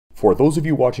For those of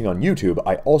you watching on YouTube,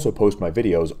 I also post my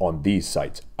videos on these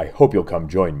sites. I hope you'll come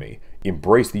join me.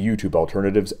 Embrace the YouTube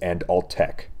alternatives and alt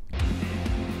tech.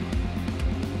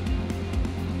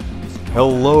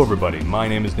 Hello everybody, my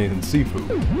name is Nathan Sifu,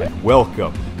 and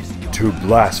welcome to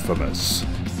Blasphemous.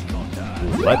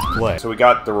 Let's play. So we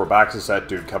got the Robaxaset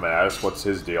dude coming at us. What's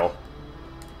his deal?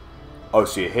 Oh,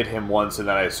 so you hit him once and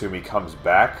then I assume he comes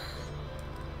back?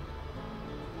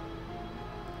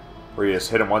 Or you just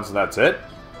hit him once and that's it?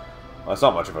 Well, that's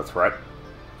not much of a threat.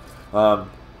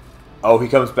 Oh, he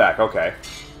comes back, okay.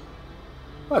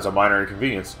 Well, that's a minor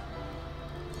inconvenience.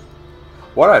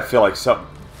 Why do I feel like something...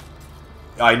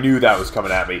 I knew that was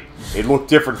coming at me. It looked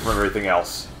different from everything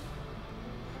else.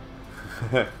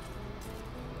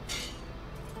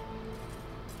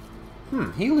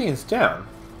 He leans down.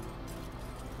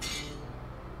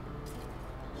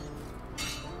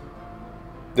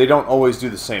 They don't always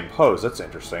do the same pose. That's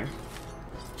interesting.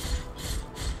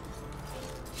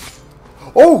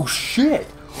 Oh, shit!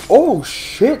 Oh,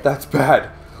 shit, that's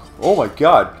bad. Oh, my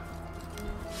God.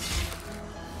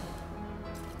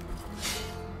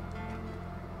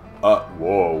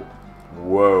 Whoa.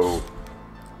 Whoa.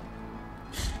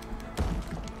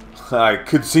 I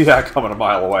could see that coming a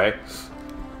mile away.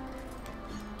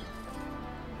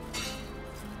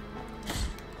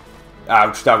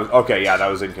 Ouch, that was... Okay, yeah, that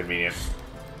was inconvenient.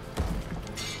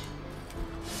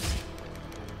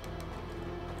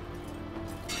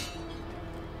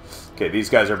 Okay,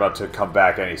 these guys are about to come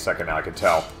back any second now, I can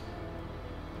tell.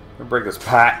 I'm gonna break this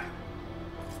pat.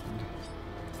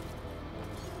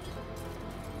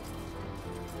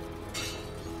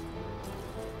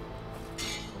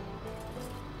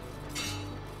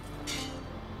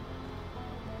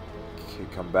 Okay,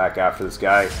 come back after this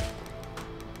guy.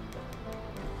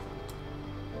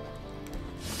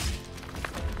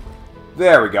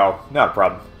 There we go. Not a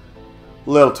problem. A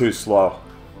little too slow.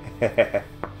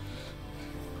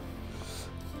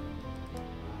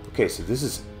 Okay, so this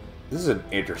is an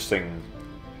interesting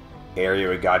area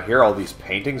we got here. All these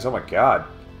paintings. Oh my God.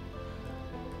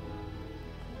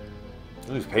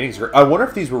 All these paintings are... I wonder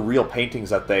if these were real paintings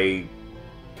that they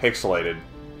pixelated.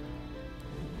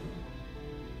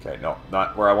 Okay, no,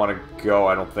 not where I want to go,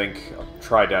 I don't think. I'll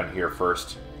try down here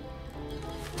first.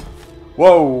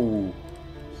 Whoa!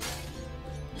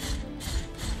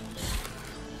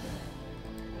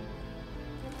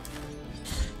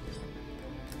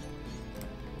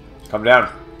 Come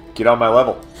down. Get on my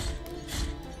level.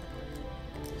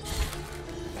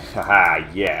 Haha,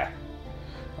 yeah.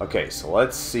 Okay, so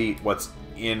let's see what's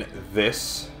in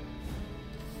this.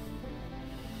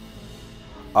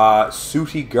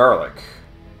 Sooty garlic.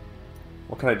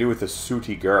 What can I do with the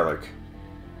sooty garlic?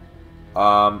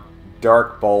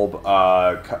 Dark bulb,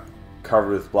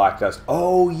 covered with black dust.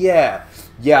 Oh, yeah.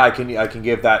 Yeah, I can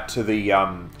give that to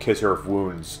the, Kisser of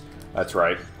Wounds. That's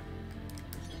right.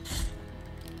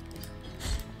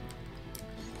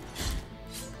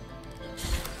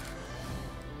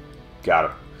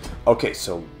 Got him. Okay,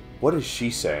 so what is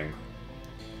she saying?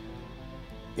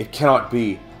 It cannot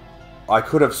be. I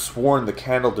could have sworn the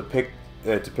candle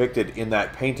depicted in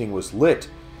that painting was lit,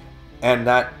 and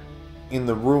that in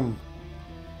the room,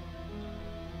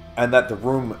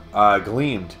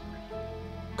 gleamed.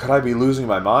 Could I be losing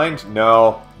my mind?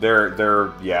 No,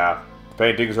 yeah, the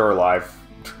paintings are alive.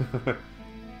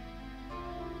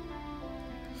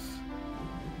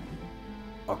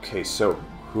 Okay, so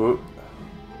who?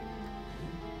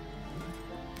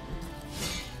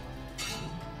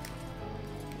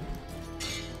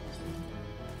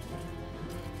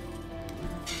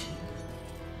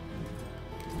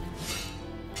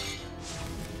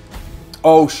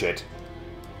 Oh, shit.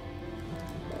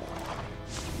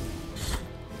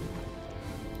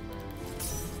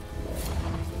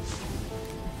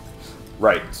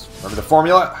 Right. Remember the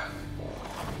formula?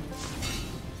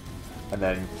 And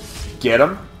then get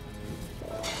him.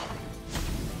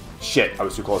 Shit, I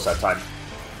was too close that time.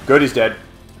 Good, he's dead.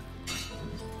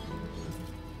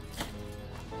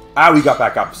 Ah, we got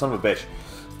back up. Son of a bitch.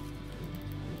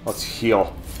 Let's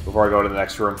heal before I go to the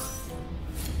next room.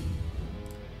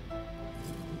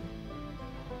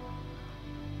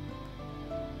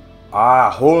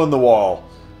 Ah, hole in the wall.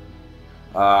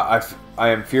 I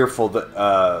am fearful that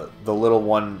the little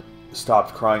one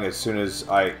stopped crying as soon as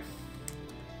I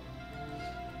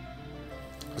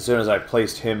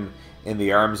placed him in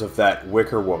the arms of that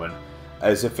wicker woman,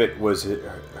 as if it was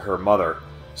her mother.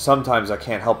 Sometimes I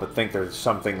can't help but think there's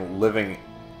something living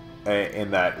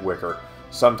in that wicker.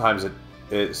 Sometimes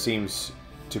it seems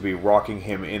to be rocking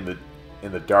him in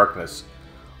the darkness.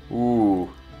 Ooh.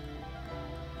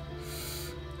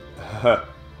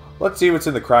 Let's see what's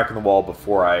in the crack in the wall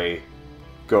before I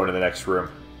go into the next room.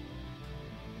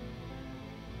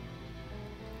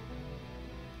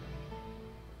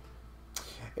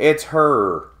 It's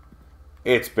her.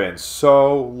 It's been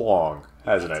so long,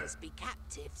 hasn't it? Let us be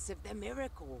captives of the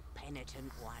miracle,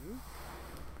 penitent one.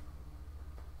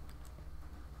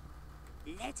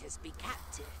 Let us be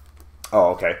captive.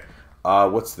 Oh, okay.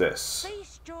 What's this?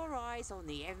 Feast your eyes on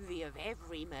the envy of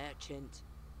every merchant.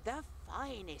 The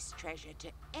finest treasure to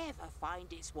ever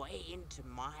find its way into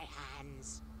my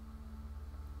hands.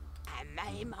 And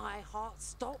may my heart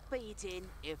stop beating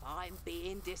if I'm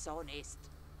being dishonest.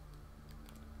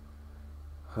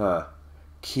 Huh.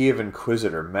 Key of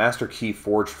Inquisitor. Master key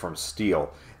forged from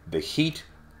steel. The heat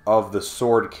of the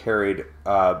sword carried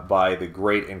by the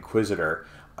Great Inquisitor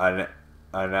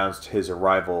announced his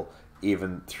arrival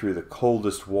even through the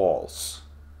coldest walls.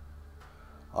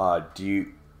 Do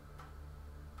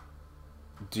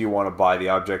you want to buy the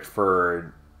object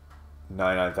for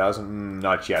 99,000?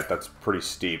 Not yet. That's pretty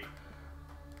steep.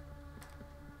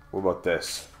 What about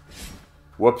this?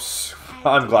 Whoops.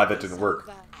 I'm glad that didn't work.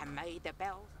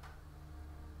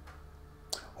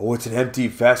 Oh, it's an empty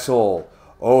vessel.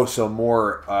 Oh, so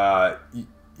more,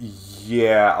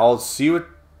 yeah, I'll see what...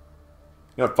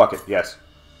 You know what, fuck it, yes.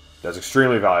 That's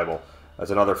extremely valuable.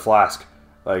 That's another flask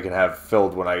that I can have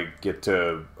filled when I get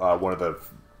to one of the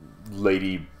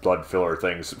lady blood filler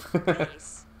things.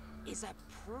 This is a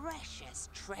precious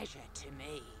treasure to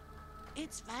me.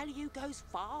 Its value goes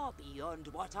far beyond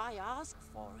what I ask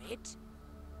for it.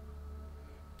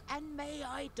 And may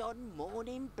I don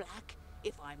mourning black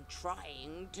if I'm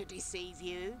trying to deceive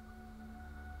you?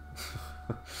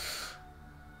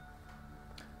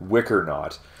 Wicker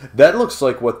knot. That looks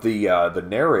like what the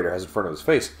narrator has in front of his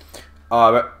face.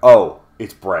 Oh,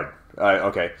 it's bread.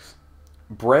 Okay.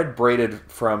 Bread braided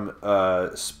from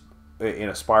in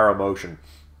a spiral motion,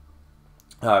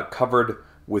 covered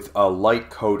with a light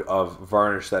coat of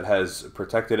varnish that has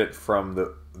protected it from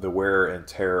the wear and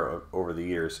tear over the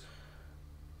years.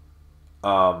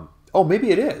 Oh,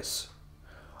 maybe it is.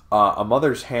 A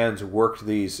mother's hands worked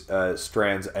these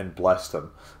strands and blessed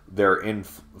them. Their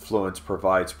influence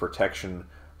provides protection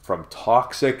from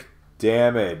toxic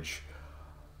damage.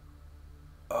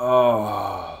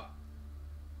 Oh,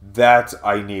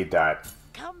 I need that.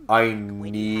 I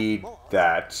need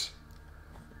that.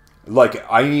 Like,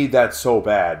 I need that so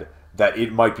bad that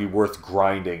it might be worth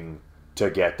grinding to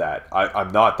get that.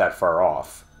 I'm not that far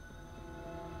off.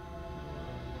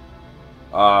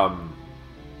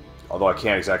 Although I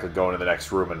can't exactly go into the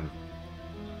next room and...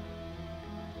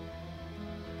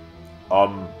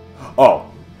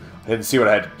 Oh. I didn't see what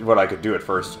I could do at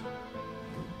first.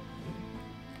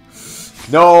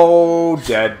 No!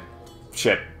 Dead.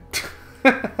 Shit.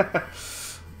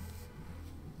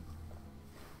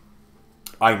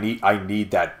 I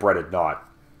need that breaded knot.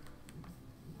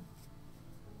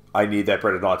 I need that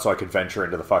breaded knot so I can venture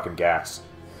into the fucking gas.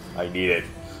 I need it.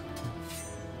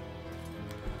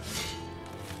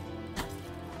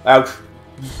 Ouch.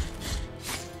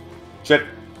 Shit.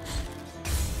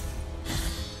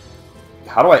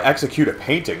 How do I execute a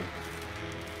painting?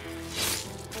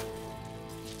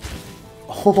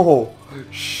 Oh,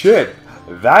 shit.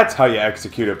 That's how you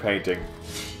execute a painting.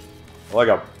 Like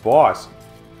a boss.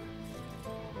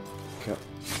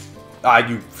 Ah,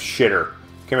 you shitter.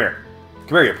 Come here.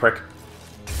 Come here, you prick.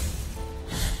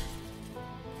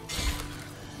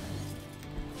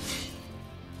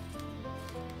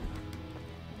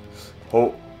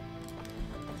 Oh.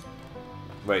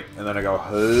 Wait, and then I go...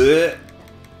 Huh.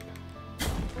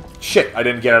 Shit, I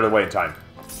didn't get out of the way in time.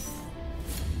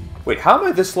 Wait, how am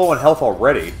I this low on health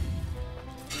already?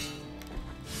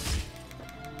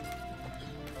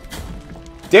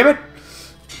 Damn it!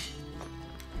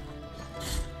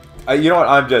 You know what,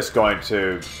 I'm just going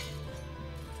to...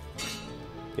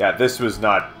 Yeah, this was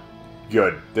not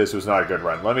good. This was not a good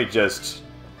run. Let me just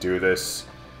do this.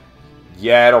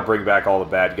 Yeah, it'll bring back all the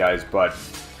bad guys, but...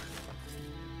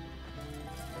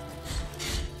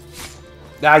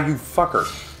 Ah, you fucker.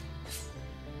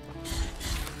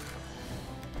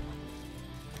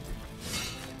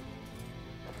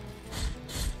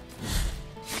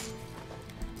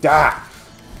 Ah!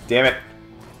 Damn it.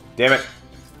 Damn it.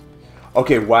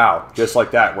 Okay, wow. Just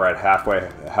like that, we're at halfway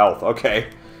health. Okay.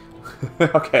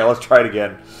 Okay, let's try it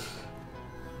again.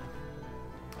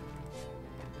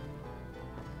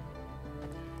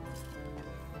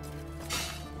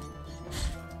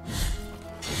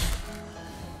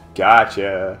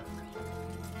 Gotcha.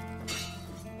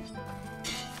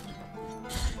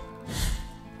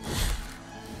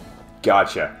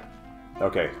 Gotcha.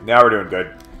 Okay, now we're doing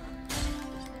good.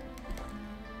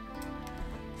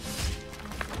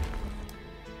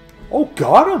 Oh,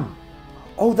 got him!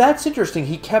 Oh, that's interesting.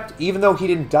 He kept, even though he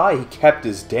didn't die, he kept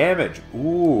his damage.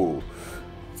 Ooh.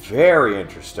 Very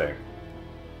interesting.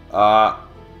 I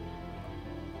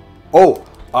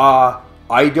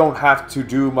don't have to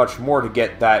do much more to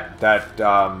get that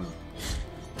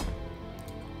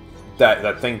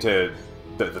thing to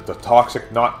the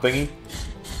toxic knot thingy.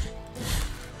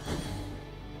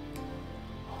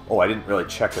 Oh, I didn't really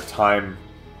check the time.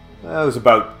 It was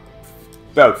about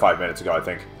 5 minutes ago, I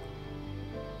think.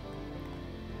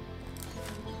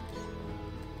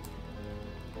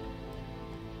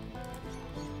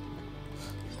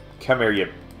 Come here,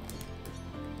 you.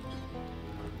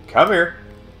 Come here.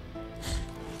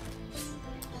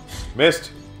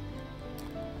 Missed.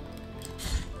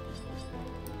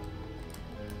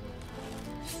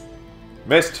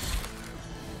 Missed.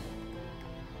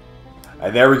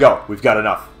 And there we go. We've got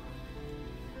enough.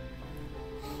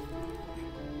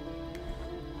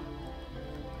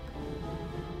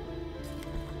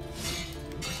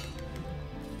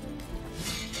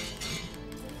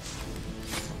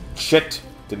 Shit.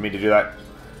 Didn't mean to do that.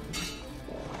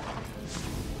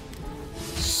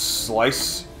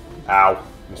 Slice. Ow.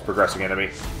 He's progressing into me.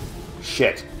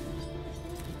 Shit.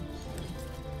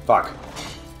 Fuck.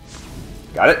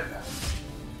 Got it?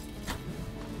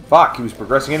 Fuck, he was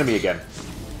progressing into me again.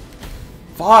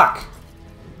 Fuck!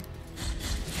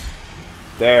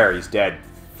 There, he's dead.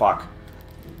 Fuck.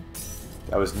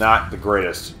 That was not the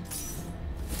greatest.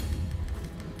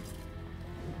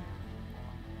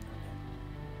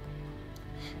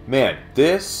 Man,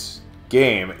 this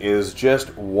game is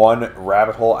just one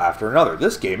rabbit hole after another.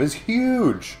 This game is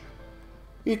huge.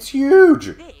 It's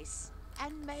huge. This,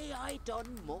 and may I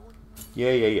done more?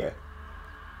 Yeah.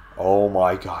 Oh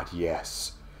my god,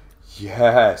 yes.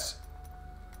 Yes.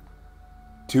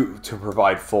 To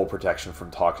provide full protection from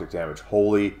toxic damage.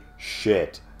 Holy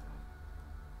shit.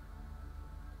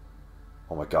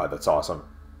 Oh my god, that's awesome.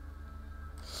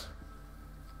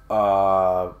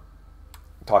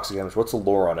 Toxic damage. What's the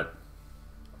lore on it?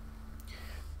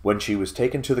 When she was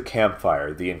taken to the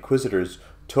campfire, the Inquisitors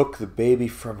took the baby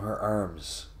from her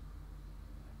arms,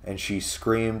 and she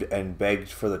screamed and begged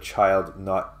for the child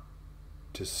not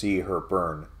to see her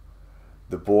burn.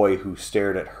 The boy, who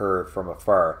stared at her from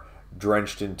afar,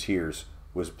 drenched in tears,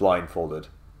 was blindfolded.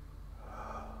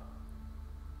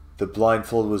 The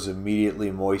blindfold was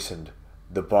immediately moistened.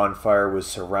 The bonfire was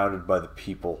surrounded by the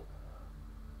people.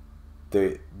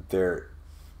 There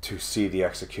to see the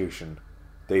execution.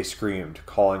 They screamed,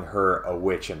 calling her a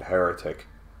witch and heretic.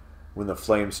 When the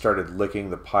flames started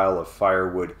licking the pile of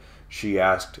firewood, she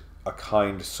asked a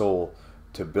kind soul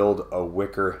to build a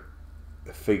wicker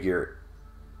figure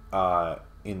in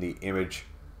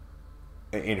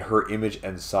her image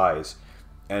and size,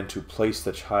 and to place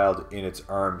the child in its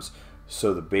arms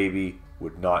so the baby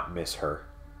would not miss her.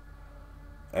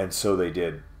 And so they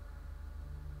did.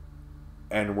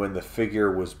 And when the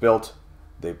figure was built,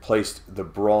 they placed the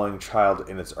brawling child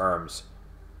in its arms,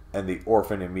 and the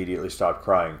orphan immediately stopped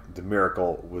crying. The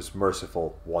miracle was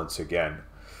merciful once again.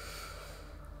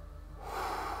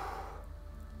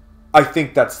 I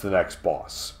think that's the next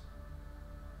boss.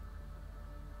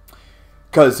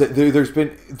 Because there's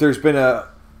been a...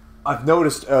 I've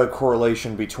noticed a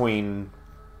correlation between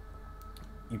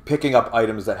you picking up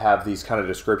items that have these kind of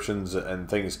descriptions and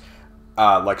things,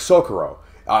 like Socorro.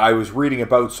 I was reading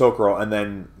about Socorro, and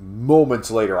then moments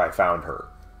later I found her.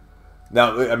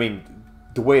 Now, I mean,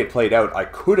 the way it played out, I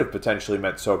could have potentially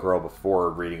met Socorro before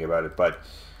reading about it, but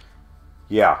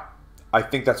yeah, I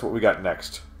think that's what we got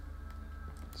next.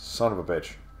 Son of a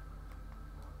bitch.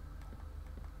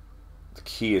 The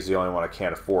key is the only one I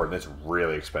can't afford, and it's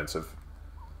really expensive.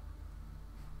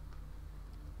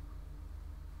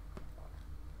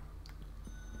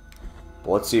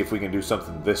 Well, let's see if we can do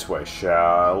something this way,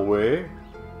 shall we?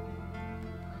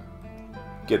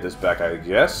 Get this back, I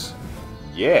guess.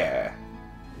 Yeah.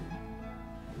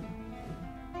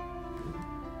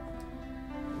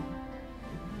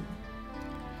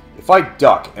 If I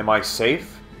duck, am I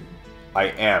safe? I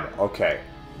am. Okay.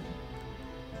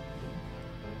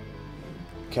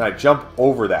 Can I jump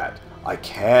over that? I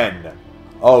can.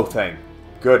 Oh, thank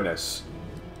goodness.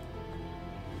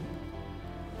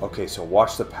 Okay, so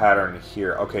watch the pattern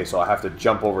here. Okay, so I have to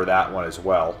jump over that one as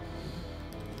well.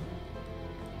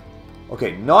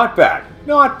 Okay, not bad.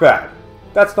 Not bad.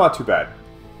 That's not too bad.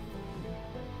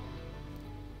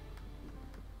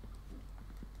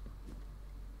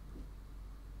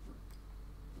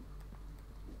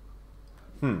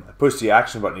 I push the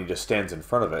action button, he just stands in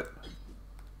front of it.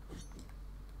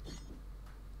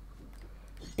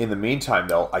 In the meantime,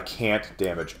 though, I can't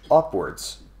damage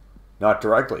upwards. Not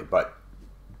directly, but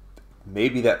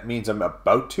maybe that means I'm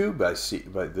about to, but I see,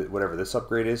 whatever this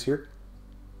upgrade is here.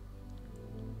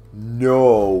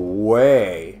 No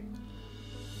way.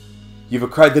 You've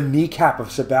acquired the kneecap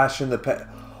of Sebastian the pet.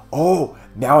 Oh,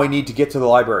 now I need to get to the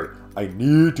library. I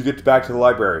need to get back to the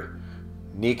library.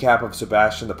 Kneecap of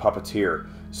Sebastian the puppeteer.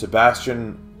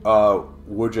 Sebastian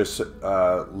would just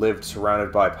lived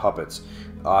surrounded by puppets.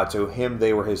 To him,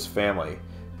 they were his family.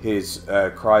 His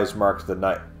cries marked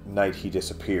the night he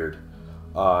disappeared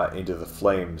into the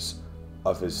flames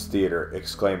of his theater,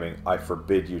 exclaiming, "I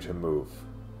forbid you to move."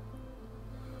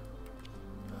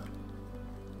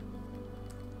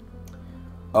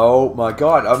 Oh my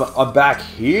god, I'm back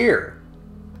here!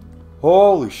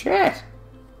 Holy shit!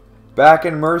 Back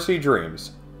in Mercy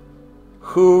Dreams.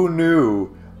 Who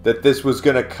knew that this was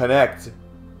gonna connect?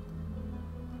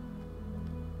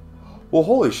 Well,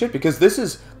 holy shit, because this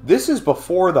is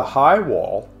before the high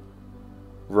wall,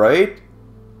 right?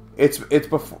 It's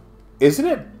before, isn't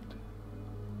it?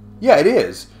 Yeah, it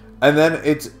is. And then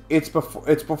it's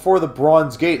before the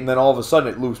Bronze Gate, and then all of a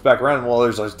sudden it loops back around. And, well,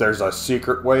 there's a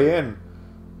secret way in.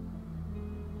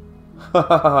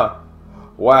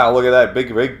 Wow, look at that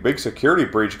big security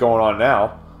breach going on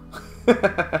now.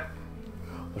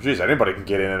 Well, geez, anybody can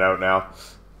get in and out now.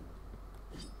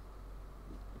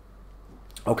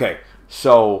 Okay,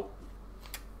 so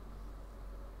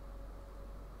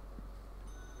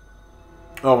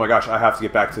oh my gosh, I have to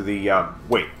get back to the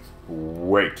wait.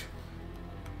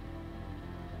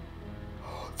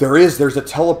 There's a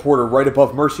teleporter right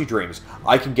above Mercy Dreams.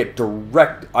 I can get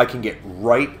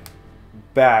right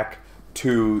back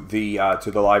to the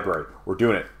library. We're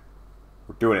doing it.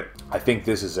 We're doing it. I think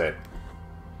this is it.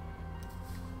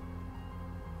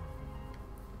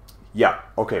 Yeah,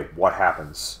 okay, what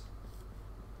happens?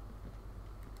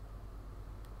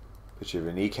 Picture of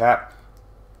a kneecap.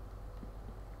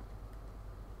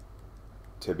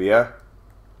 Tibia.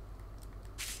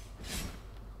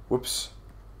 Whoops.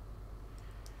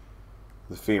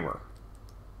 The femur.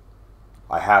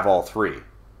 I have all three.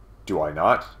 Do I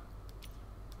not?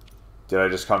 Did I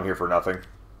just come here for nothing?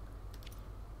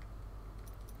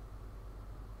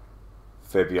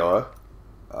 Fibula.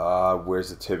 Where's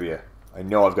the tibia? I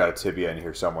know I've got a tibia in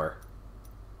here somewhere.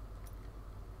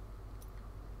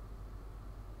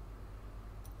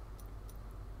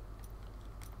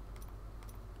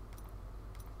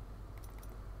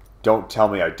 Don't tell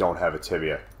me I don't have a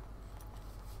tibia.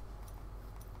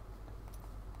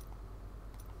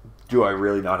 Do I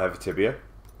really not have a tibia?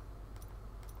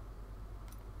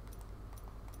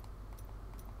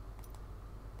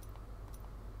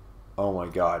 Oh my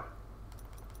god.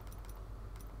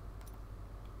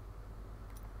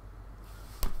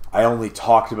 I only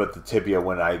talked about the tibia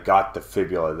when I got the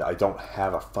fibula. I don't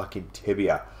have a fucking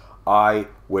tibia. I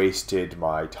wasted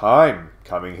my time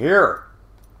coming here.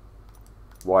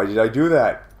 Why did I do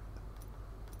that?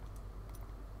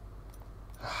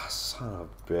 Son of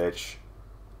a bitch.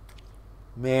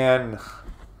 Man.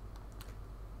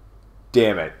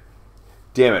 Damn it.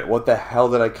 Damn it. What the hell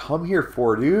did I come here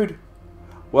for, dude?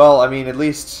 Well, I mean, at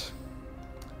least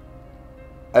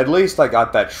I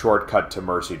got that shortcut to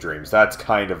Mercy Dreams. That's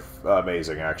kind of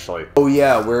amazing, actually. Oh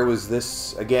yeah, where was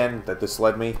this again that this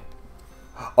led me?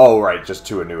 Oh, right, just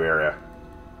to a new area.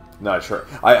 Not sure.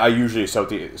 I usually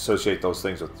associate those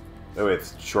things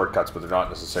with shortcuts, but they're not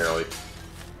necessarily.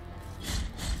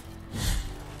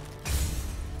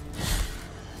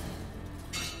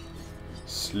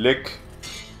 Slick.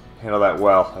 Handle that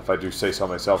well, if I do say so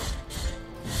myself.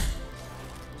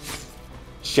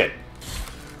 Shit.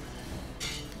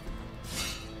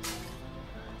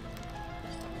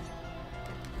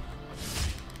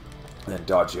 And then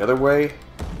dodge the other way.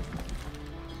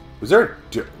 Was there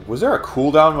a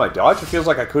cooldown on my dodge? It feels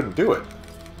like I couldn't do it.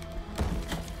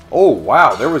 Oh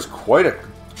wow, there was quite a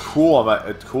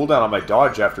cooldown on my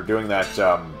dodge after doing that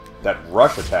that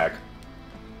rush attack.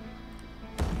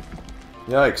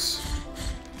 Yikes.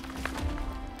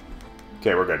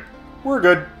 Okay, we're good. We're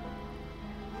good.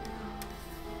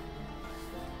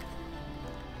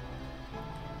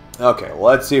 Okay, well,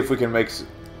 let's see if we can make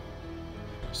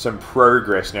some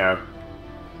progress now.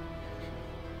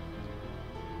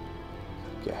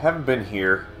 Okay, I haven't been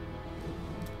here.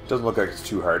 Doesn't look like it's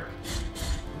too hard.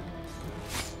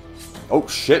 Oh,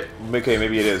 shit. Okay,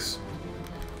 maybe it is.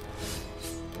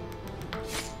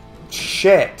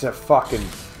 Shit. Fucking...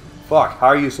 Fuck. How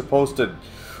are you supposed to...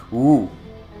 Ooh.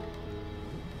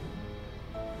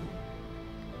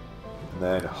 And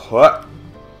then... What?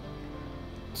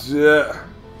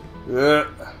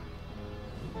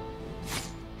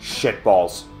 Shit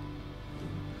balls.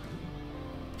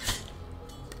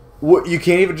 What? You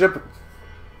can't even jump...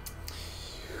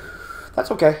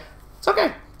 That's okay. It's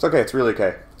okay. It's okay. It's really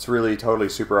okay. It's really totally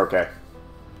super okay.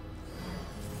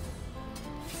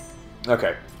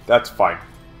 Okay. That's fine.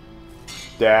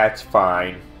 That's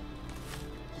fine.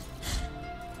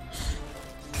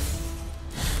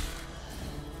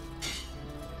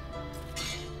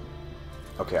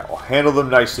 Okay, I'll handle them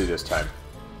nicely this time.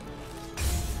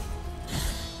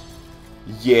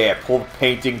 Yeah, pull the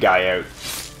painting guy out.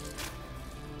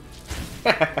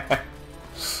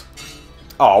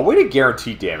 Oh, way to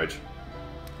guarantee damage.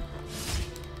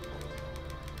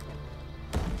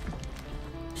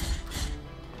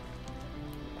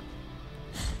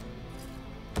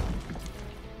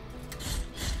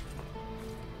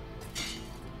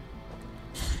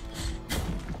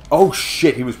 Oh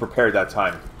shit, he was prepared that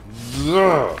time.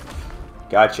 Ugh.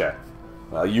 Gotcha.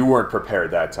 Well, you weren't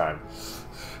prepared that time.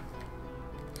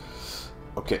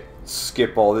 Okay,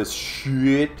 skip all this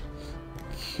shit.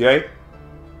 Okay.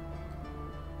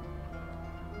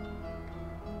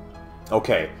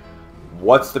 Okay,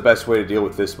 what's the best way to deal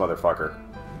with this motherfucker?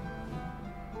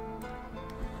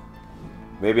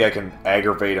 Maybe I can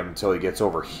aggravate him until he gets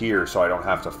over here so I don't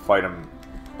have to fight him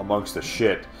amongst the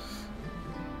shit.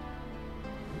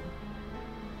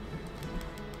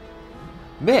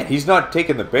 Man, he's not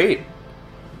taking the bait.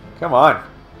 Come on.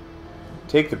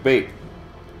 Take the bait.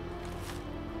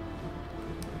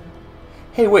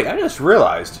 Hey, wait, I just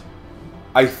realized.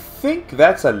 I think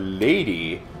that's a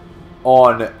lady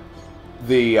on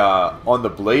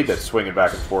the blade that's swinging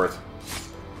back and forth.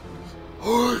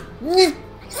 You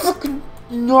fucking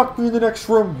knocked me in the next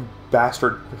room, you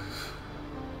bastard.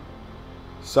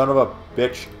 Son of a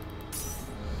bitch.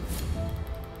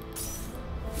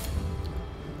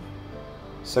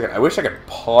 Second, I wish I could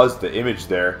pause the image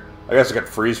there. I guess I could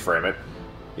freeze frame it.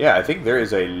 Yeah, I think there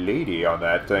is a lady on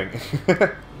that thing.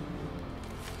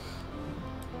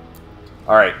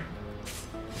 Alright.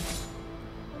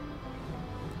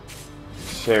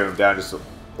 Shave him down just a...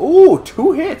 Ooh,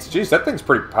 2 hits! Jeez, that thing's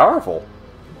pretty powerful.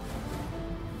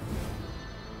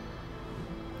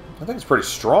 I think it's pretty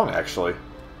strong, actually.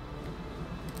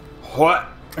 What?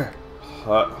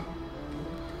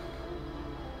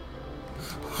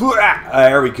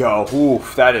 There we go.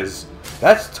 Oof, that's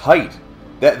tight.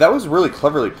 That was really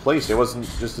cleverly placed. It wasn't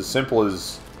just as simple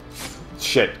as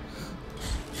shit.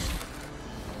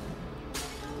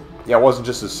 Yeah, it wasn't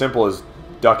just as simple as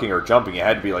ducking or jumping. It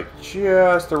had to be like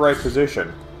just the right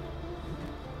position.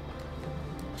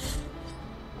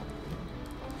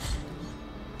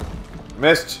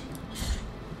 Missed.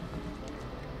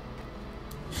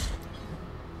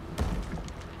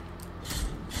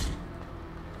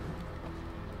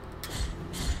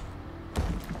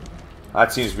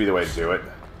 That seems to be the way to do it.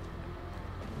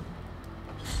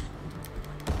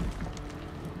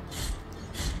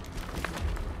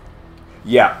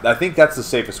 Yeah, I think that's the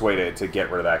safest way to get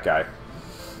rid of that guy.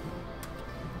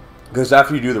 Because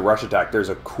after you do the rush attack, there's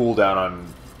a cooldown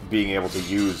on being able to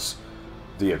use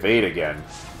the evade again.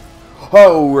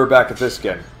 Oh, we're back at this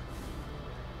again.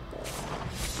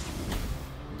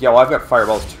 Yeah, well, I've got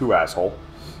fireballs too, asshole.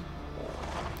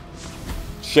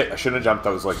 Shit, I shouldn't have jumped. That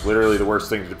was like literally the worst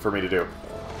thing for me to do.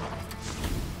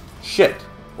 Shit,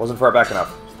 wasn't far back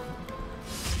enough.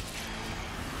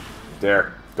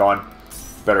 There, gone.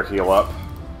 Better heal up.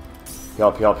 Heal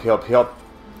up, heal up, heal up, heal up.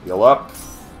 Heal up.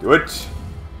 Do it.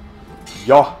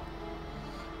 Yaw.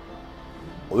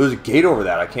 Well, there's a gate over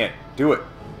that. I can't do it.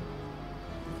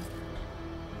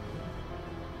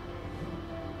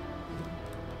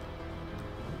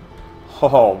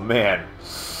 Oh, man.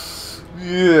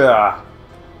 Yeah.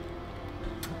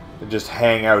 And just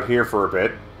hang out here for a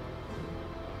bit.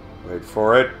 Wait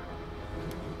for it.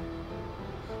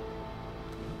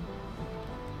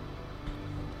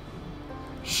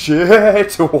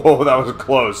 Shit! Whoa, that was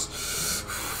close.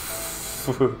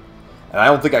 And I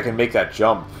don't think I can make that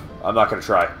jump. I'm not going to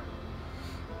try.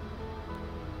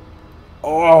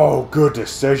 Oh, good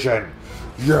decision.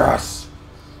 Yes!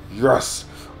 Yes!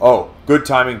 Oh, good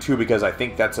timing too, because I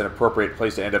think that's an appropriate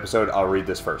place to end episode. I'll read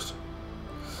this first.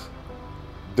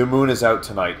 The moon is out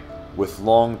tonight, with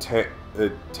long-tailed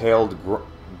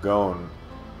gown.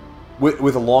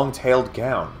 With a long-tailed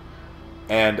gown.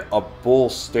 And a bull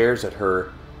stares at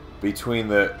her between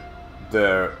the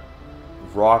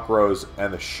rock rows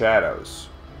and the shadows.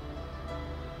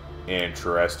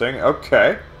 Interesting.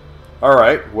 Okay.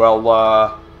 Alright,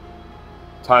 well,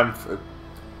 time for...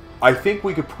 I think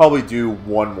we could probably do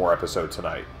one more episode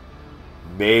tonight.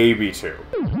 Maybe 2.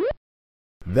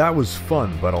 That was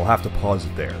fun, but I'll have to pause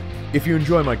it there. If you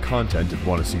enjoy my content and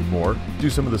want to see more, do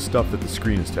some of the stuff that the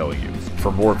screen is telling you.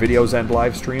 For more videos and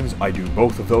live streams, I do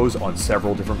both of those on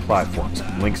several different platforms.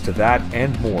 Links to that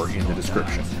and more in the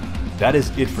description. that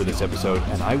is it for this episode,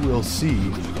 and I will see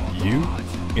you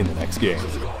in the next game.